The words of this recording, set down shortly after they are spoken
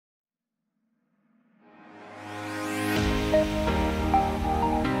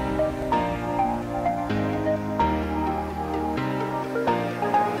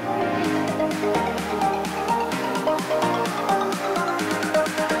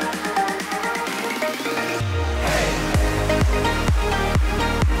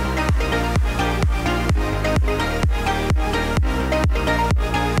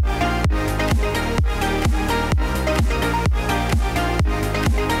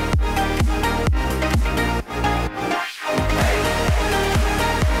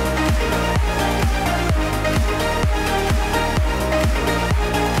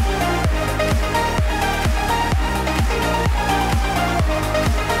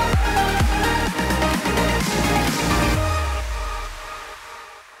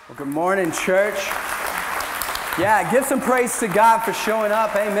Morning, church. Yeah, give some praise to God for showing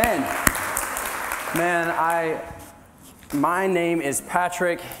up. Amen. Man, my name is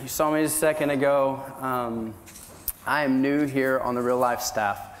Patrick. You saw me a second ago. I am new here on the Real Life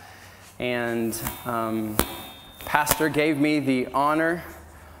staff. And Pastor gave me the honor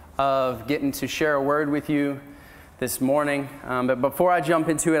of getting to share a word with you this morning. But before I jump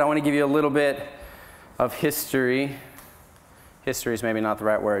into it, I want to give you a little bit of history. History is maybe not the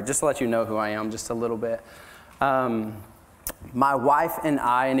right word. Just to let you know who I am just a little bit. My wife and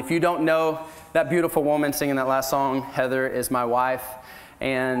I, and if you don't know that beautiful woman singing that last song, Heather is my wife.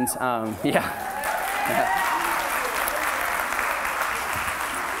 And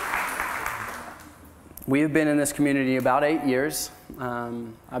we have been in this community about 8 years.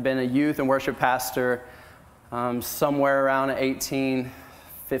 I've been a youth and worship pastor somewhere around 15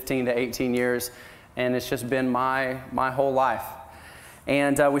 to 18 years. And it's just been my whole life.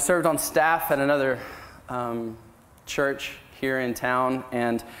 And we served on staff at another church here in town.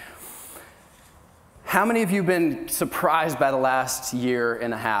 And how many of you have been surprised by the last year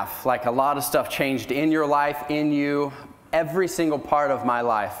and a half? Like a lot of stuff changed in your life, in you. Every single part of my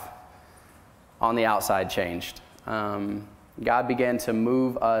life on the outside changed. God began to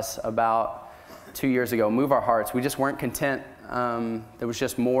move us about 2 years ago, move our hearts. We just weren't content. There was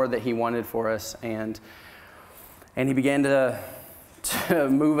just more that he wanted for us, and he began to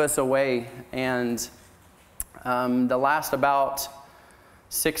move us away. And the last about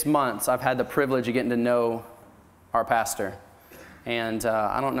 6 months, I've had the privilege of getting to know our pastor. And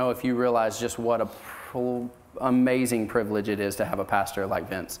I don't know if you realize just what a amazing privilege it is to have a pastor like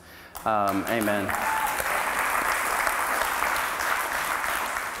Vince. Amen.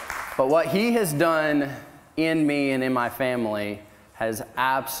 But what he has done in me and in my family has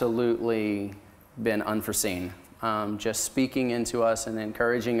absolutely been unforeseen. Just speaking into us and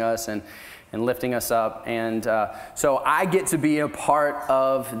encouraging us and lifting us up. And so I get to be a part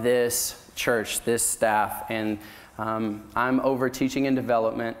of this church, this staff, and I'm over teaching and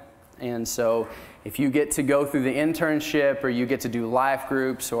development. And so if you get to go through the internship or you get to do life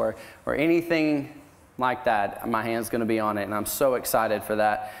groups or anything like that, my hand's going to be on it. And I'm so excited for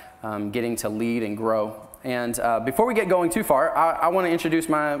that, getting to lead and grow. And before we get going too far, I want to introduce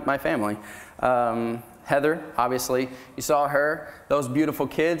my family. Heather, obviously, you saw her. Those beautiful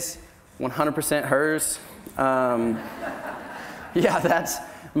kids, 100% hers. Yeah, that's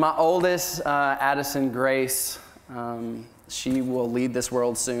my oldest, Addison Grace. She will lead this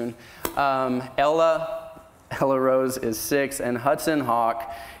world soon. Ella Rose is 6, and Hudson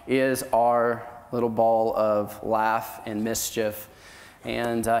Hawk is our little ball of laugh and mischief.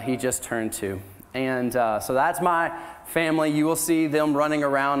 And he just turned 2. And so that's my family. You will see them running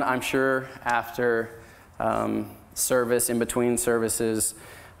around, I'm sure, after service, in between services,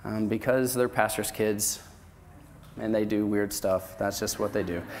 because they're pastor's kids and they do weird stuff. That's just what they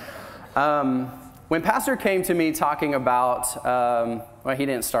do. When Pastor came to me talking about, well, he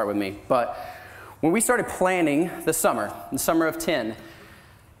didn't start with me, but when we started planning the summer of 10,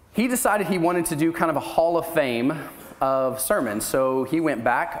 he decided he wanted to do kind of a hall of fame of sermons. So he went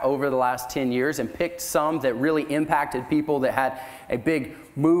back over the last 10 years and picked some that really impacted people, that had a big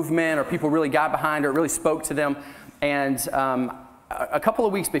movement or people really got behind or it really spoke to them. And a couple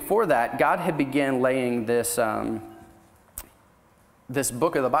of weeks before that, God had began laying this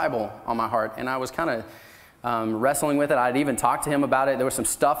book of the Bible on my heart, and I was kind of wrestling with it. I'd even talked to him about it. There was some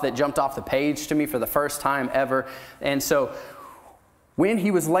stuff that jumped off the page to me for the first time ever. And so when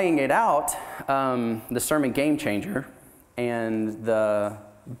he was laying it out, the sermon Game Changer and the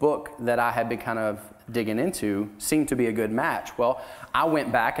book that I had been kind of digging into seemed to be a good match. Well, I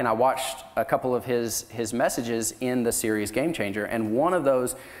went back and I watched a couple of his messages in the series Game Changer, and one of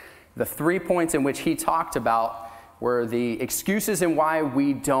those, the 3 points in which he talked about, were the excuses and why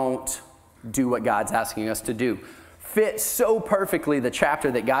we don't do what God's asking us to do. Fit so perfectly the chapter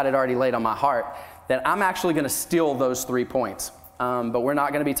that God had already laid on my heart that I'm actually going to steal those 3 points. But we're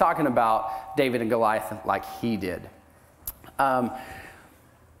not going to be talking about David and Goliath like he did. And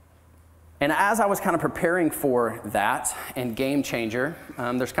as I was kind of preparing for that and Game Changer,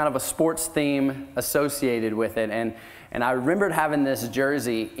 there's kind of a sports theme associated with it. And I remembered having this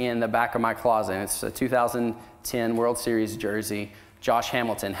jersey in the back of my closet. It's a 2010 World Series jersey, Josh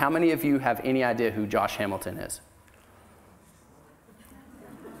Hamilton. How many of you have any idea who Josh Hamilton is?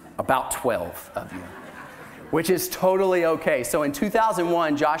 About 12 of you. which is totally okay. So in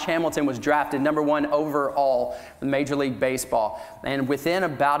 2001, Josh Hamilton was drafted #1 overall in Major League Baseball. And within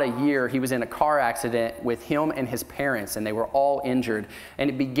about a year, he was in a car accident with him and his parents, and they were all injured. And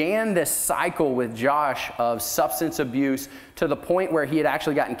it began this cycle with Josh of substance abuse to the point where he had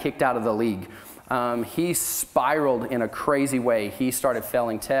actually gotten kicked out of the league. He spiraled in a crazy way. He started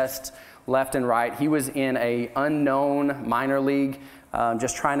failing tests left and right. He was in an unknown minor league,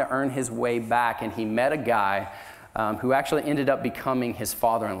 just trying to earn his way back, and he met a guy who actually ended up becoming his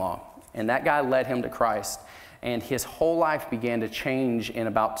father-in-law. And that guy led him to Christ, and his whole life began to change in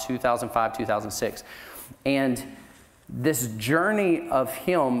about 2005, 2006. And this journey of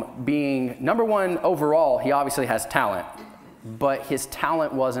him being #1 overall, he obviously has talent, but his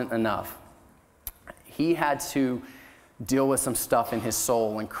talent wasn't enough. He had to deal with some stuff in his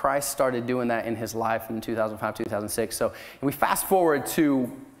soul, and Christ started doing that in his life in 2005, 2006. So we fast forward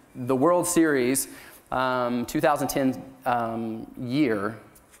to the World Series, 2010 year.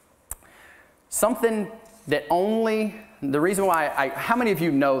 Something that the reason why how many of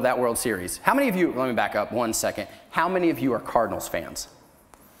you know that World Series? How many of you, let me back up 1 second. How many of you are Cardinals fans?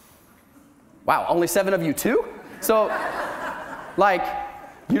 Wow, only 7 of you too? So, like,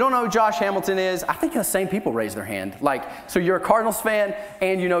 you don't know who Josh Hamilton is? I think the same people raise their hand. Like, so you're a Cardinals fan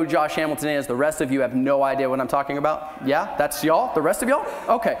and you know who Josh Hamilton is. The rest of you have no idea what I'm talking about? Yeah, that's y'all? The rest of y'all?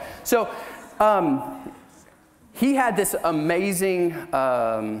 Okay. So he had this amazing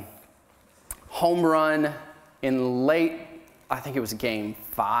home run in late, I think it was game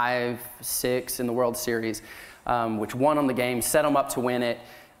 5, 6 in the World Series, which won on the game, set him up to win it.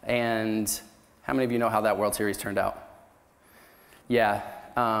 And how many of you know how that World Series turned out? Yeah.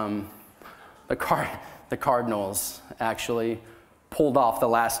 The Cardinals actually pulled off the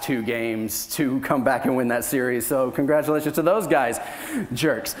last 2 games to come back and win that series. So congratulations to those guys,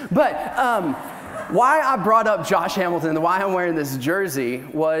 jerks. But why I brought up Josh Hamilton and why I'm wearing this jersey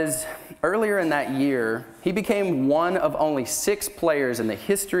was earlier in that year, he became one of only 6 players in the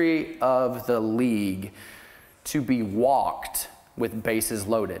history of the league to be walked with bases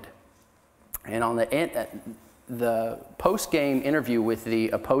loaded. And on the post-game interview with the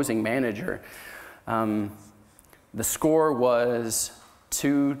opposing manager, the score was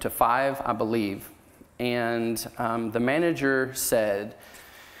 2-5, I believe. And the manager said,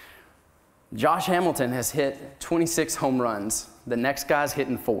 Josh Hamilton has hit 26 home runs. The next guy's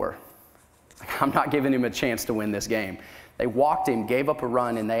hitting 4. I'm not giving him a chance to win this game. They walked him, gave up a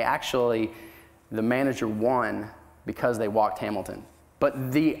run, and the manager won because they walked Hamilton.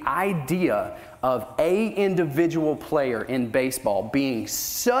 But the idea of a individual player in baseball being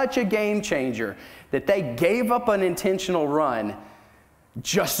such a game changer that they gave up an intentional run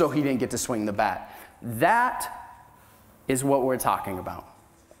just so he didn't get to swing the bat. That is what we're talking about.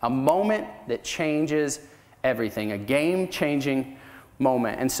 A moment that changes everything, a game-changing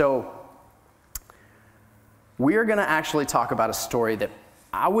moment. And so we're going to actually talk about a story that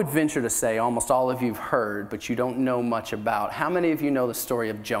I would venture to say almost all of you have heard, but you don't know much about. How many of you know the story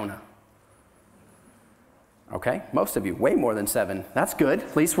of Jonah? Okay, most of you, way more than 7. That's good.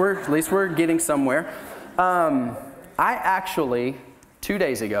 At least we're getting somewhere. I actually, 2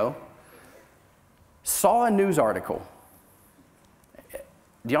 days ago, saw a news article.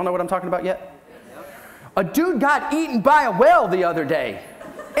 Do y'all know what I'm talking about yet? A dude got eaten by a whale the other day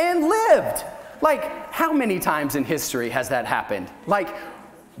and lived. Like, how many times in history has that happened? Like,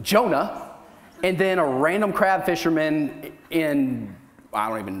 Jonah, and then a random crab fisherman in, I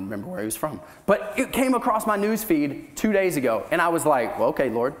don't even remember where he was from. But it came across my news feed 2 days ago, and I was like, well, okay,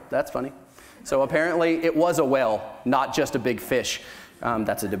 Lord, that's funny. So apparently it was a whale, not just a big fish.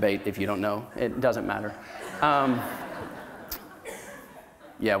 That's a debate if you don't know. It doesn't matter.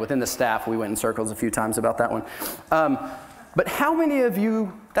 Yeah, within the staff, we went in circles a few times about that one. But how many of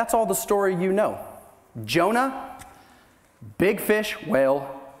you, that's all the story you know? Jonah, big fish,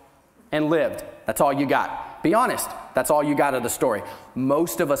 whale, and lived. That's all you got. Be honest, that's all you got of the story.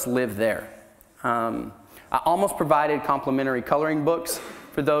 Most of us live there. I almost provided complimentary coloring books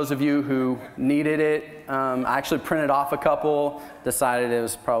for those of you who needed it. I actually printed off a couple, decided it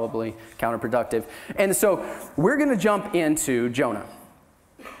was probably counterproductive. And so we're going to jump into Jonah.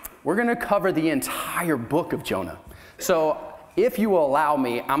 We're going to cover the entire book of Jonah. So if you will allow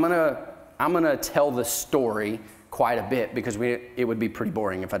me, I'm going to tell the story quite a bit because it would be pretty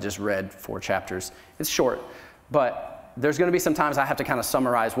boring if I just read 4 chapters. It's short, but there's going to be some times I have to kind of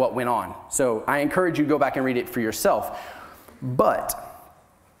summarize what went on. So I encourage you to go back and read it for yourself. But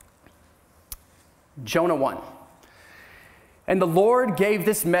Jonah 1. And the Lord gave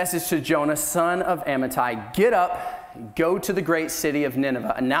this message to Jonah, son of Amittai, get up, go to the great city of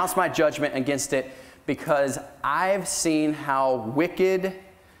Nineveh, announce my judgment against it, because I've seen how wicked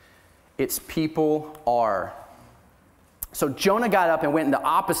its people are. So Jonah got up and went in the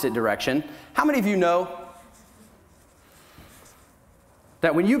opposite direction. How many of you know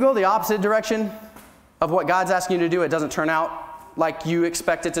that when you go the opposite direction of what God's asking you to do, it doesn't turn out like you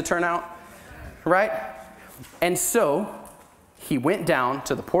expect it to turn out? Right? And so he went down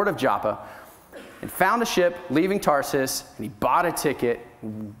to the port of Joppa and found a ship leaving Tarsus, and he bought a ticket,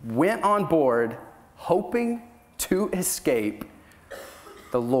 went on board, hoping to escape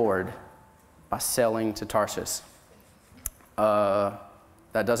the Lord by sailing to Tarsus. That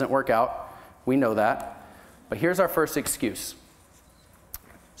doesn't work out. We know that. But here's our first excuse.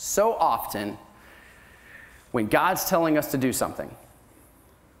 So often, when God's telling us to do something,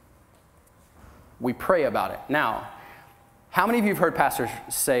 we pray about it. Now, how many of you have heard pastors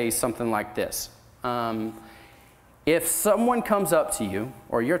say something like this? If someone comes up to you,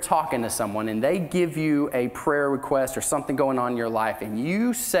 or you're talking to someone, and they give you a prayer request or something going on in your life, and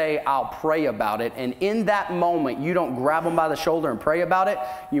you say, I'll pray about it, and in that moment, you don't grab them by the shoulder and pray about it,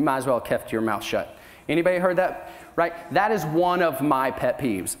 you might as well have kept your mouth shut. Anybody heard that? Right? That is one of my pet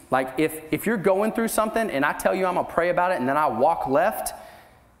peeves. Like, if you're going through something, and I tell you I'm going to pray about it, and then I walk left,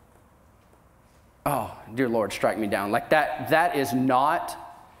 oh, dear Lord, strike me down. Like, that is not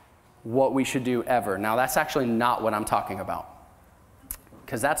what we should do ever. Now, that's actually not what I'm talking about,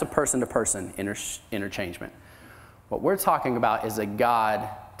 because that's a person-to-person interchangement. What we're talking about is a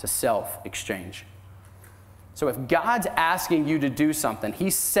God-to-self exchange. So if God's asking you to do something,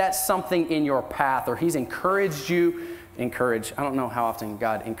 he set something in your path, or he's encouraged you, I don't know how often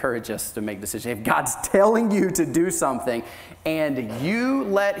God encourages us to make decisions. If God's telling you to do something, and you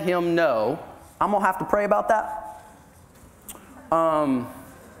let him know, I'm going to have to pray about that.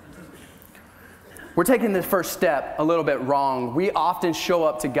 We're taking this first step a little bit wrong. We often show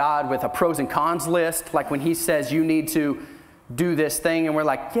up to God with a pros and cons list, like when he says you need to do this thing, and we're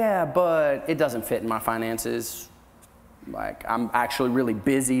like, yeah, but it doesn't fit in my finances. Like, I'm actually really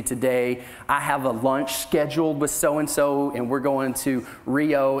busy today. I have a lunch scheduled with so-and-so, and we're going to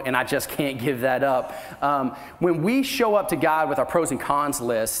Rio, and I just can't give that up. When we show up to God with our pros and cons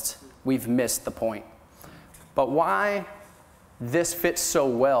list, we've missed the point. But why this fits so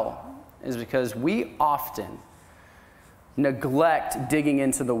well is because we often neglect digging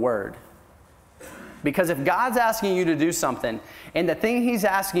into the Word. Because if God's asking you to do something, and the thing he's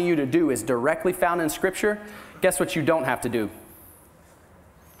asking you to do is directly found in Scripture, guess what you don't have to do?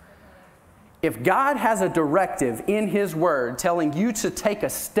 If God has a directive in his Word telling you to take a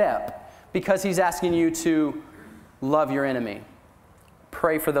step because he's asking you to love your enemy,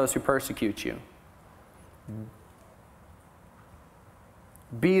 pray for those who persecute you,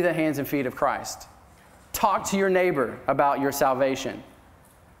 be the hands and feet of Christ, talk to your neighbor about your salvation,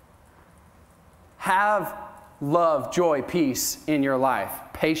 have love, joy, peace in your life,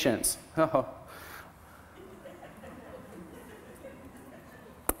 patience.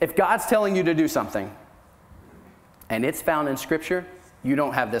 If God's telling you to do something and it's found in Scripture, you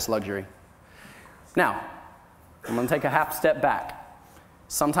don't have this luxury. Now, I'm going to take a half step back.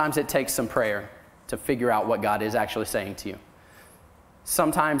 Sometimes it takes some prayer to figure out what God is actually saying to you.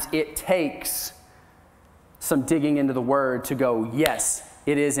 Sometimes it takes some digging into the Word to go, yes,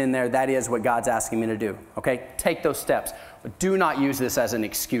 it is in there. That is what God's asking me to do. Okay? Take those steps. But do not use this as an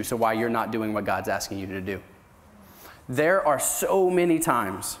excuse of why you're not doing what God's asking you to do. There are so many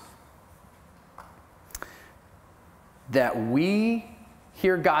times that we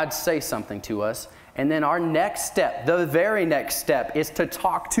hear God say something to us, and then our next step, the very next step, is to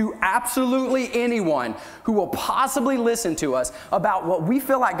talk to absolutely anyone who will possibly listen to us about what we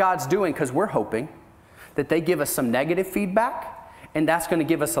feel like God's doing, because we're hoping that they give us some negative feedback, and that's going to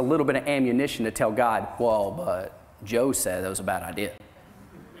give us a little bit of ammunition to tell God, well, but Joe said that was a bad idea.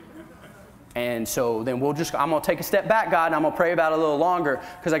 And so then I'm going to take a step back, God, and I'm going to pray about it a little longer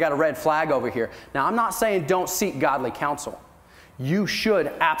because I got a red flag over here. Now, I'm not saying don't seek godly counsel. You should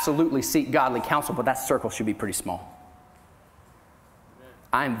absolutely seek godly counsel, but that circle should be pretty small.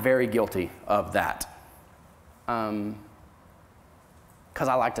 I'm very guilty of that because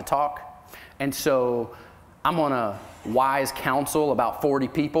I like to talk. And so I'm on a wise counsel about 40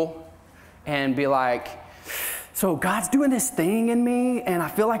 people and be like, so God's doing this thing in me, and I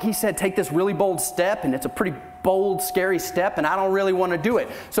feel like he said take this really bold step, and it's a pretty bold, scary step, and I don't really want to do it.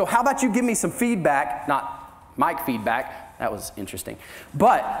 So how about you give me some feedback, not mic feedback. That was interesting.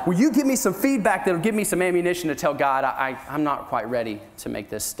 But will you give me some feedback that will give me some ammunition to tell God I'm not quite ready to make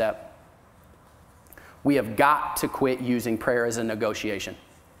this step? We have got to quit using prayer as a negotiation.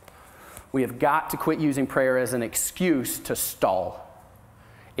 We have got to quit using prayer as an excuse to stall.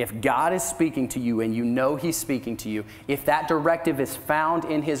 If God is speaking to you and you know he's speaking to you, if that directive is found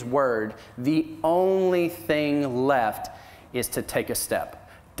in his word, the only thing left is to take a step.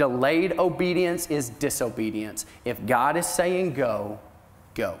 Delayed obedience is disobedience. If God is saying go,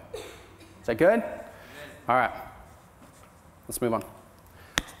 go. Is that good? All right. Let's move on.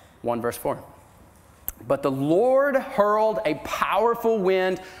 1 verse 4. But the Lord hurled a powerful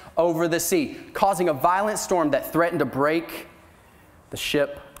wind over the sea, causing a violent storm that threatened to break the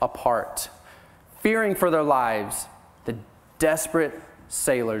ship apart. Fearing for their lives, the desperate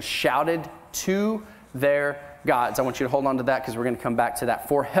sailors shouted to their gods. I want you to hold on to that because we're going to come back to that.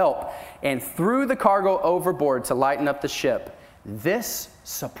 For help, and threw the cargo overboard to lighten up the ship. This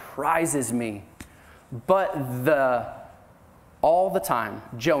surprises me. But all the time,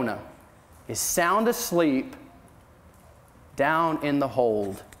 Jonah is sound asleep down in the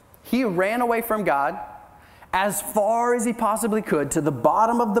hold. He ran away from God as far as he possibly could to the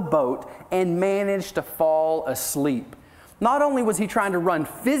bottom of the boat and managed to fall asleep. Not only was he trying to run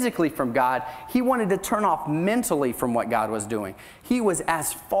physically from God, he wanted to turn off mentally from what God was doing. He was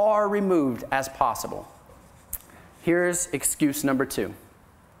as far removed as possible. Here's excuse number 2.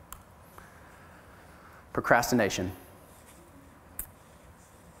 Procrastination.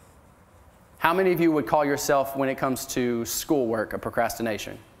 How many of you would call yourself, when it comes to schoolwork, a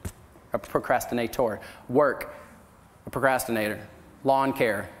procrastinator? Work, a procrastinator. Lawn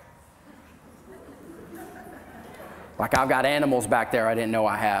care. Like I've got animals back there I didn't know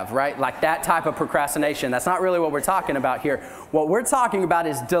I have, right? Like that type of procrastination. That's not really what we're talking about here. What we're talking about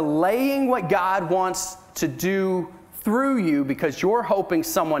is delaying what God wants to do through you because you're hoping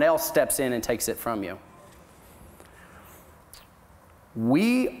someone else steps in and takes it from you.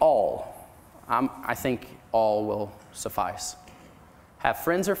 We all, I think all will suffice, have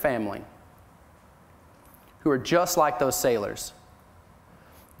friends or family who are just like those sailors.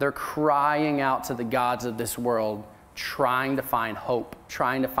 They're crying out to the gods of this world, trying to find hope,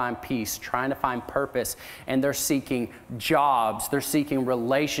 trying to find peace, trying to find purpose, and they're seeking jobs, they're seeking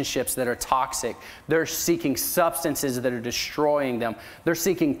relationships that are toxic, they're seeking substances that are destroying them, they're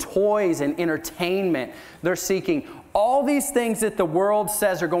seeking toys and entertainment, they're seeking all these things that the world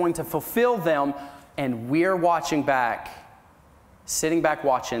says are going to fulfill them, and we're watching back, sitting back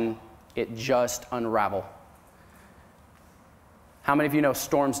watching it just unravel. How many of you know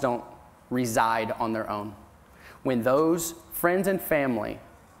storms don't reside on their own? When those friends and family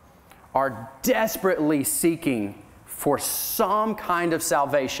are desperately seeking for some kind of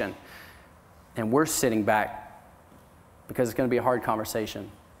salvation, and we're sitting back because it's going to be a hard conversation.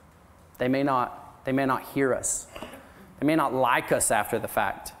 They may not hear us. They may not like us after the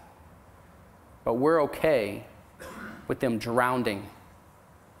fact. But we're okay with them drowning,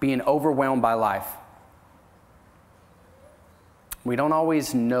 being overwhelmed by life. We don't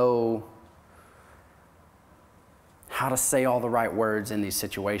always know how to say all the right words in these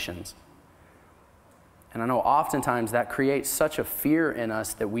situations. And I know oftentimes that creates such a fear in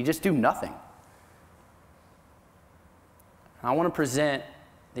us that we just do nothing. I want to present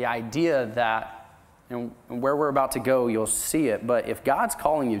the idea that, and where we're about to go, you'll see it, but if God's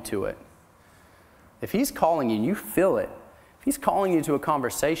calling you to it, if he's calling you and you feel it, if he's calling you to a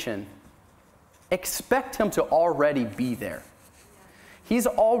conversation, expect him to already be there. He's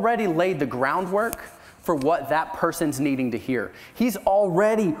already laid the groundwork for what that person's needing to hear. He's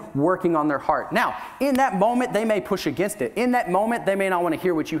already working on their heart. Now, in that moment, they may push against it. In that moment, they may not want to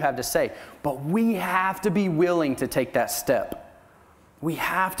hear what you have to say. But we have to be willing to take that step. We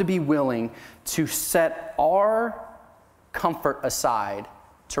have to be willing to set our comfort aside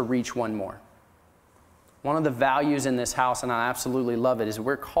to reach one more. One of the values in this house, and I absolutely love it, is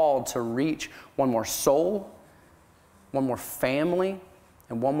we're called to reach one more soul, one more family,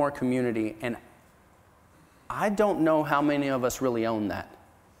 and one more community. And I don't know how many of us really own that.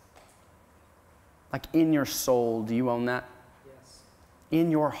 Like in your soul, do you own that? Yes. In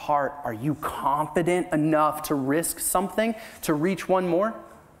your heart, are you confident enough to risk something to reach one more?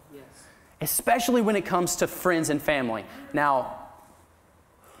 Yes. Especially when it comes to friends and family. Now,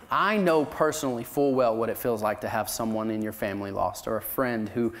 I know personally full well what it feels like to have someone in your family lost, or a friend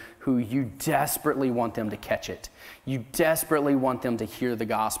who you desperately want them to catch it. You desperately want them to hear the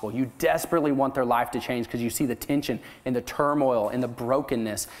gospel. You desperately want their life to change because you see the tension and the turmoil and the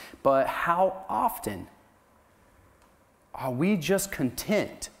brokenness. But how often are we just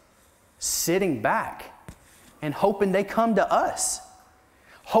content sitting back and hoping they come to us?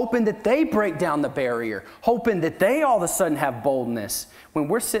 Hoping that they break down the barrier, hoping that they all of a sudden have boldness, when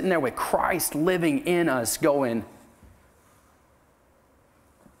we're sitting there with Christ living in us going,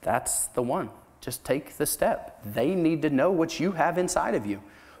 that's the one. Just take the step. They need to know what you have inside of you.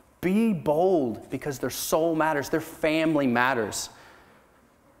 Be bold because their soul matters, their family matters.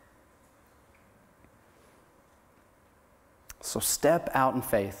 So step out in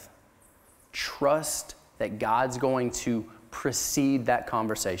faith. Trust that God's going to precede that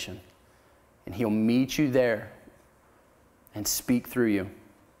conversation, and He'll meet you there and speak through you.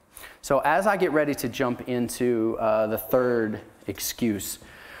 So as I get ready to jump into the third excuse,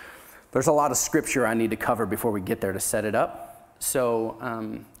 there's a lot of scripture I need to cover before we get there to set it up. So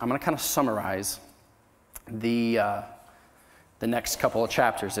I'm going to kind of summarize the next couple of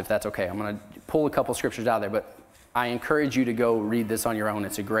chapters, if that's okay. I'm going to pull a couple of scriptures out of there, but I encourage you to go read this on your own.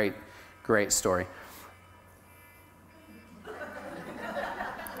 It's a great, great story.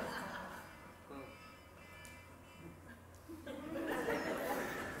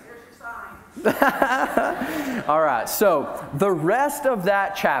 All right, so the rest of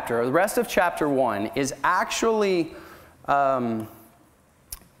that chapter, the rest of chapter 1 is actually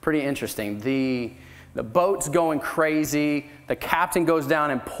pretty interesting. The boat's going crazy. The captain goes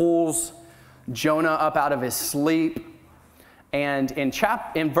down and pulls Jonah up out of his sleep. And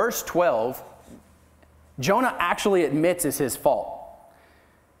in verse 12, Jonah actually admits it's his fault.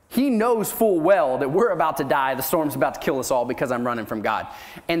 He knows full well that we're about to die. The storm's about to kill us all because I'm running from God.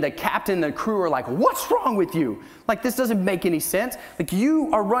 And the captain and the crew are like, what's wrong with you? Like, this doesn't make any sense. Like, you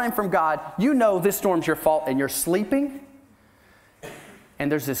are running from God. You know this storm's your fault and you're sleeping. And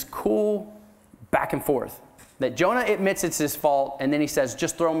there's this cool back and forth that Jonah admits it's his fault. And then he says,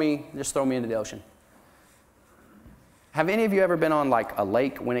 just throw me into the ocean. Have any of you ever been on like a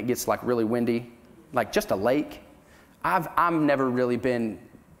lake when it gets like really windy? Like just a lake? I've never really been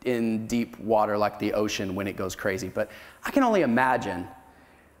in deep water like the ocean when it goes crazy, but I can only imagine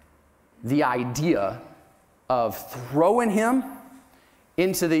the idea of throwing him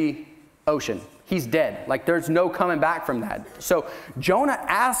into the ocean. He's dead. Like there's no coming back from that. So Jonah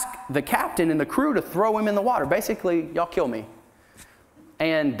asked the captain and the crew to throw him in the water. Basically, y'all kill me.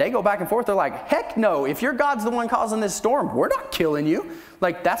 And they go back and forth. They're like, heck no, if your God's the one causing this storm, we're not killing you.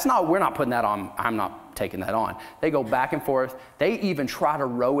 Like we're not putting that on. I'm not taking that on. They go back and forth. They even try to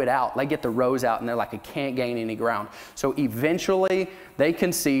row it out. They get the rows out and they're like, it can't gain any ground. So eventually they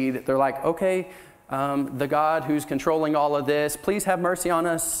concede. They're like, okay, the God who's controlling all of this, please have mercy on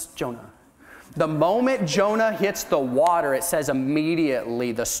us, Jonah. The moment Jonah hits the water, it says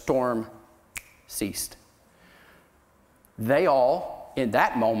immediately the storm ceased. They all, in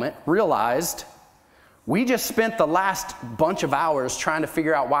that moment, realized we just spent the last bunch of hours trying to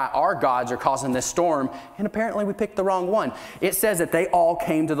figure out why our gods are causing this storm, and apparently we picked the wrong one. It says that they all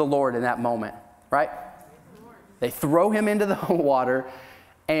came to the Lord in that moment, right? They throw him into the water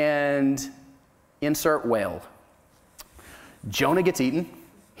and insert whale. Jonah gets eaten.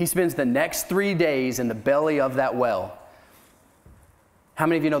 He spends the next 3 days in the belly of that whale. How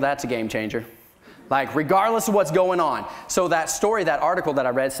many of you know that's a game changer? Like, regardless of what's going on. So that story, that article that I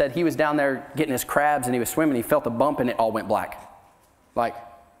read said he was down there getting his crabs and he was swimming. He felt a bump and it all went black. Like,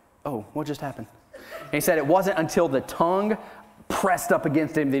 oh, what just happened? And he said it wasn't until the tongue pressed up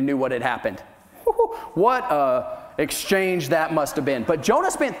against him they knew what had happened. What a exchange that must have been. But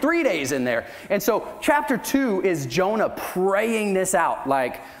Jonah spent 3 days in there. And so chapter 2 is Jonah praying this out.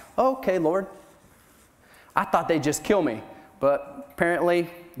 Like, okay, Lord, I thought they'd just kill me. But apparently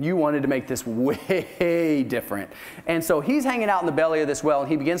you wanted to make this way different. And so he's hanging out in the belly of this well, and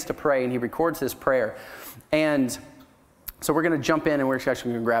he begins to pray, and he records this prayer. And so we're going to jump in, and we're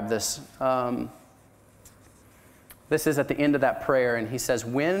actually going to grab this. This is at the end of that prayer, and he says,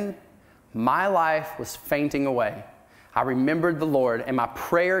 when my life was fainting away, I remembered the Lord, and my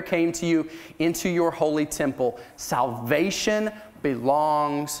prayer came to you into your holy temple. Salvation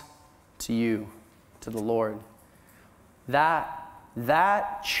belongs to you, to the Lord.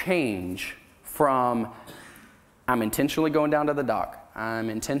 That change from I'm intentionally going down to the dock, I'm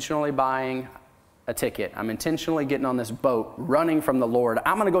intentionally buying a ticket, I'm intentionally getting on this boat, running from the Lord,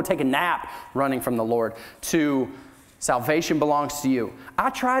 I'm going to go take a nap running from the Lord, to salvation belongs to you. I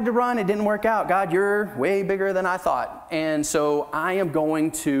tried to run, it didn't work out. God, you're way bigger than I thought. And so I am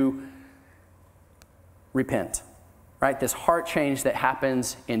going to repent. Right? This heart change that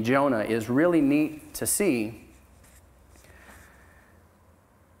happens in Jonah is really neat to see.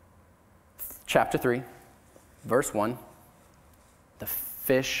 Chapter 3, verse 1, the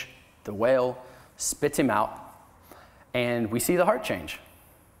fish, the whale, spits him out, and we see the heart change.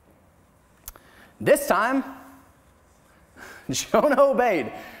 This time, Jonah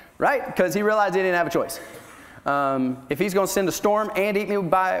obeyed, right? Because he realized he didn't have a choice. If he's going to send a storm and eat me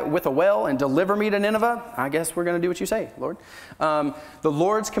with a well and deliver me to Nineveh, I guess we're going to do what you say, Lord. The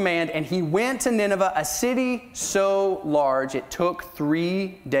Lord's command, and he went to Nineveh, a city so large it took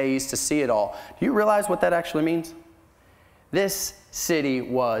 3 days to see it all. Do you realize what that actually means? This city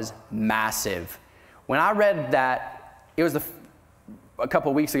was massive. When I read that, it was a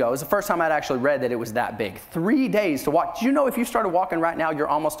couple of weeks ago. It was the first time I'd actually read that it was that big. 3 days to walk. Do you know if you started walking right now, you're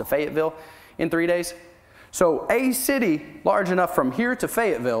almost to Fayetteville in 3 days? So a city large enough from here to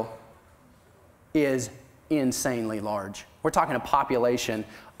Fayetteville is insanely large. We're talking a population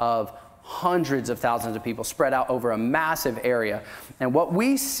of hundreds of thousands of people spread out over a massive area. And what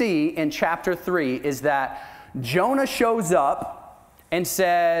we see in chapter 3 is that Jonah shows up and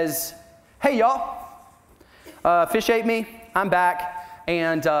says, hey, y'all, fish ate me, I'm back,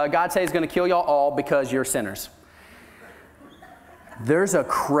 and God says he's going to kill y'all all because you're sinners. There's a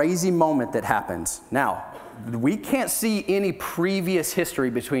crazy moment that happens. Now, we can't see any previous history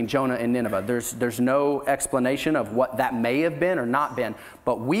between Jonah and Nineveh. There's no explanation of what that may have been or not been,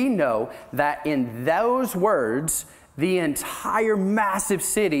 but we know that in those words, the entire massive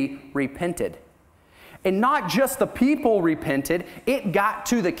city repented. And not just the people repented, it got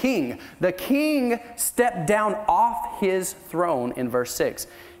to the king. The king stepped down off his throne in verse 6.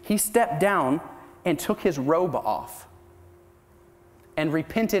 He stepped down and took his robe off and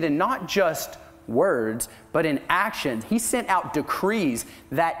repented in not just words, but in actions. He sent out decrees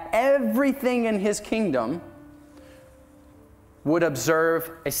that everything in his kingdom would observe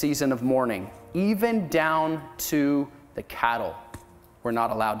a season of mourning. Even down to the cattle were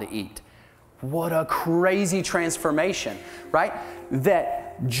not allowed to eat. What a crazy transformation, right?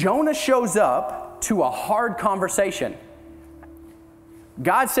 That Jonah shows up to a hard conversation.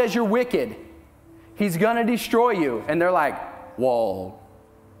 God says you're wicked. He's going to destroy you. And they're like, well,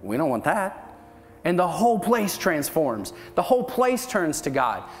 we don't want that. And the whole place transforms. The whole place turns to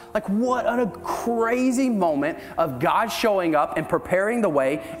God. Like, what a crazy moment of God showing up and preparing the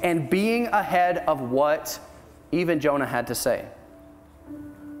way and being ahead of what even Jonah had to say.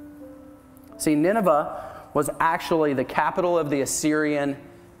 See, Nineveh was actually the capital of the Assyrian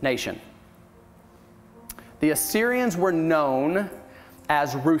nation. The Assyrians were known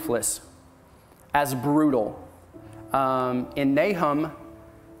as ruthless, as brutal. In Nahum,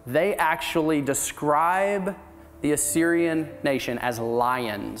 they actually describe the Assyrian nation as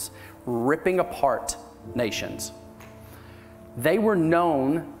lions, ripping apart nations. They were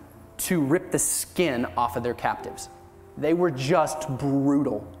known to rip the skin off of their captives. They were just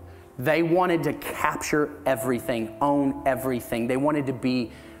brutal. They wanted to capture everything, own everything. They wanted to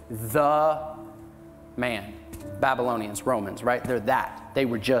be the man. Babylonians, Romans, right? They're that. They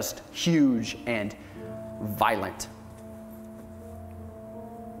were just huge and violent.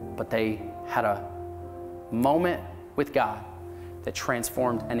 But they had a moment with God that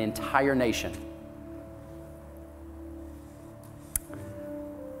transformed an entire nation.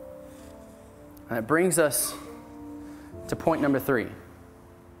 And it brings us to point number 3.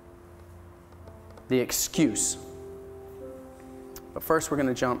 The excuse. But first we're going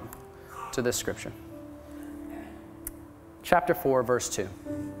to jump to this scripture. Chapter 4, verse 2.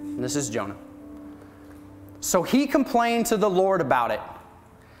 And this is Jonah. So he complained to the Lord about it.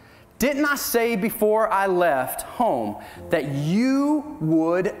 Didn't I say before I left home that you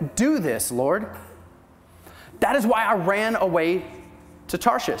would do this, Lord? That is why I ran away to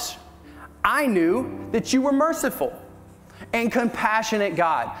Tarshish. I knew that you were merciful and compassionate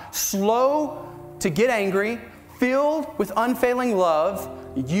God, slow to get angry, filled with unfailing love.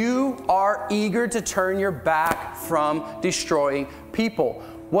 You are eager to turn your back from destroying people.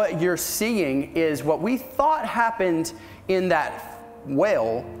 What you're seeing is what we thought happened in that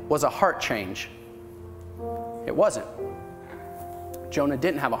whale was a heart change. It wasn't. Jonah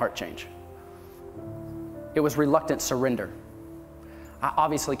didn't have a heart change. It was reluctant surrender. I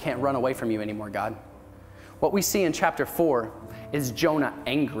obviously can't run away from you anymore, God. What we see in chapter 4 is Jonah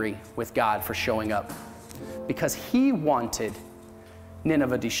angry with God for showing up because he wanted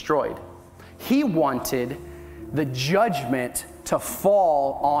Nineveh destroyed. He wanted the judgment to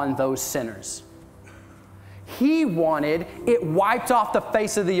fall on those sinners. He wanted it wiped off the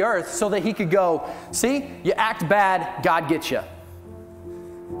face of the earth so that he could go, see, you act bad, God gets you.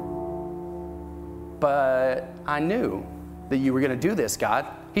 But I knew that you were going to do this, God.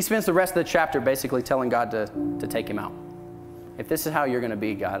 He spends the rest of the chapter basically telling God to take him out. If this is how you're going to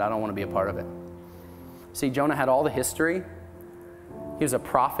be, God, I don't want to be a part of it. See, Jonah had all the history. He was a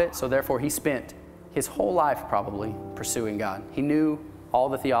prophet, so therefore he spent his whole life probably pursuing God. He knew all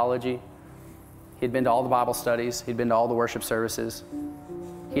the theology. He'd been to all the Bible studies. He'd been to all the worship services.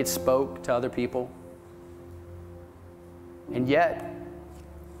 He had spoke to other people. And yet,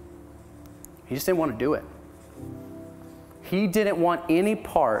 he just didn't want to do it. He didn't want any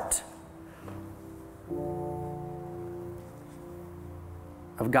part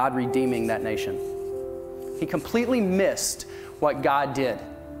of God redeeming that nation. He completely missed what God did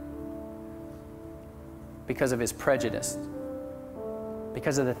because of his prejudice,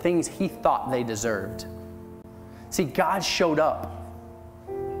 because of the things he thought they deserved. See, God showed up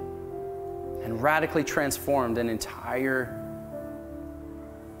and radically transformed an entire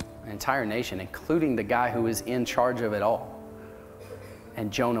nation, including the guy who was in charge of it all.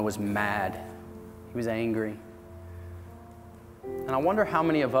 And Jonah was mad. He was angry. And I wonder how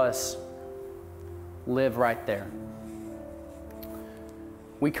many of us live right there.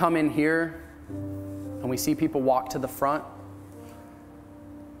 We come in here and we see people walk to the front,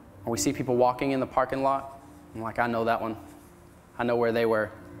 or we see people walking in the parking lot. I'm like, I know that one. I know where they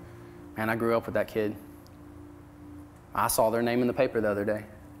were. Man, I grew up with that kid. I saw their name in the paper the other day.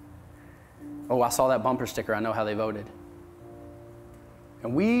 Oh, I saw that bumper sticker. I know how they voted.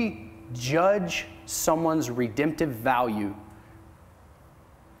 And we judge someone's redemptive value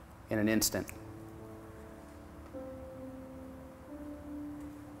in an instant.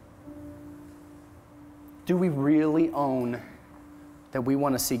 Do we really own that we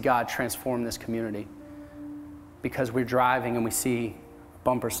want to see God transform this community? Because we're driving and we see a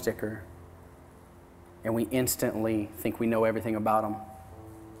bumper sticker and we instantly think we know everything about them.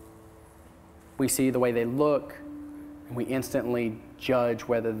 We see the way they look and we instantly judge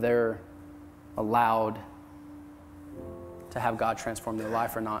whether they're allowed to have God transform their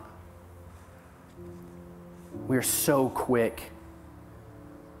life or not. We're so quick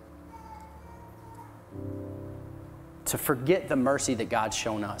to forget the mercy that God's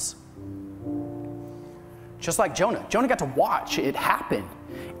shown us. Just like Jonah. Jonah got to watch it happen.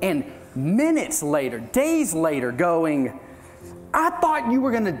 And minutes later, days later, going, I thought you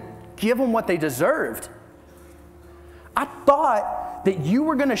were going to give them what they deserved. I thought that you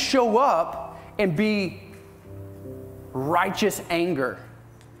were going to show up and be righteous anger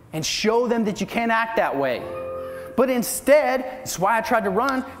and show them that you can't act that way. But instead, that's why I tried to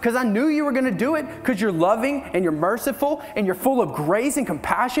run, because I knew you were going to do it, because you're loving and you're merciful and you're full of grace and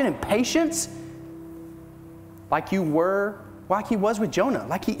compassion and patience, like he was with Jonah,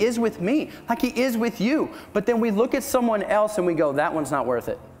 like he is with me, like he is with you. But then we look at someone else and we go, that one's not worth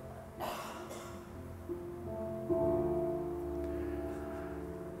it.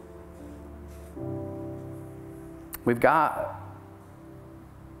 We've got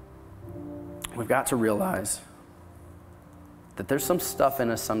to realize that there's some stuff in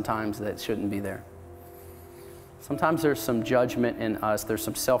us sometimes that shouldn't be there. Sometimes there's some judgment in us, there's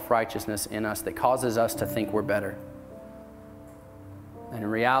some self-righteousness in us that causes us to think we're better. And in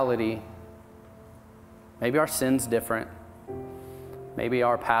reality, maybe our sin's different. Maybe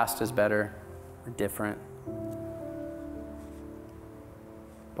our past is better or different.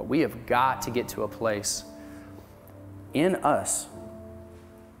 But we have got to get to a place in us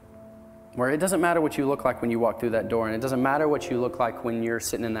where it doesn't matter what you look like when you walk through that door, and it doesn't matter what you look like when you're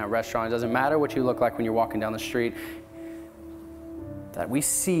sitting in that restaurant, it doesn't matter what you look like when you're walking down the street, that we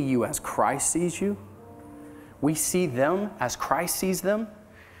see you as Christ sees you. We see them as Christ sees them,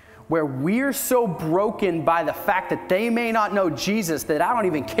 where we're so broken by the fact that they may not know Jesus that I don't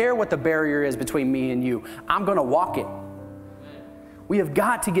even care what the barrier is between me and you. I'm going to walk it. We have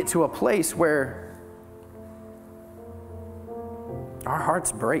got to get to a place where our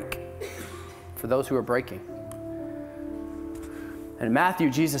hearts break for those who are breaking. In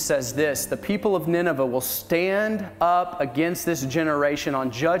Matthew, Jesus says this, the people of Nineveh will stand up against this generation on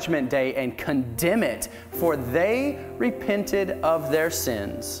Judgment Day and condemn it, for they repented of their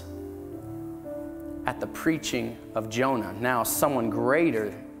sins at the preaching of Jonah. Now someone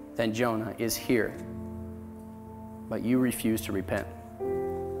greater than Jonah is here, but you refuse to repent.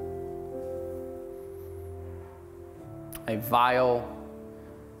 A vile,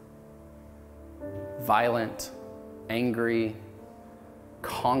 violent, angry,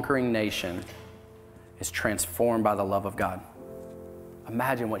 conquering nation is transformed by the love of God.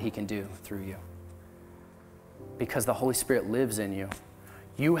 Imagine what he can do through you. Because the Holy Spirit lives in you.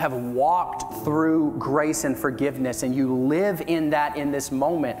 You have walked through grace and forgiveness, and you live in that in this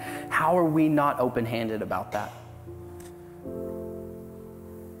moment. How are we not open-handed about that?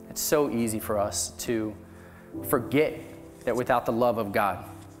 It's so easy for us to forget that without the love of God,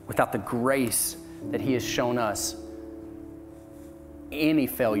 without the grace that he has shown us, any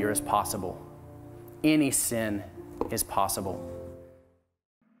failure is possible. Any sin is possible.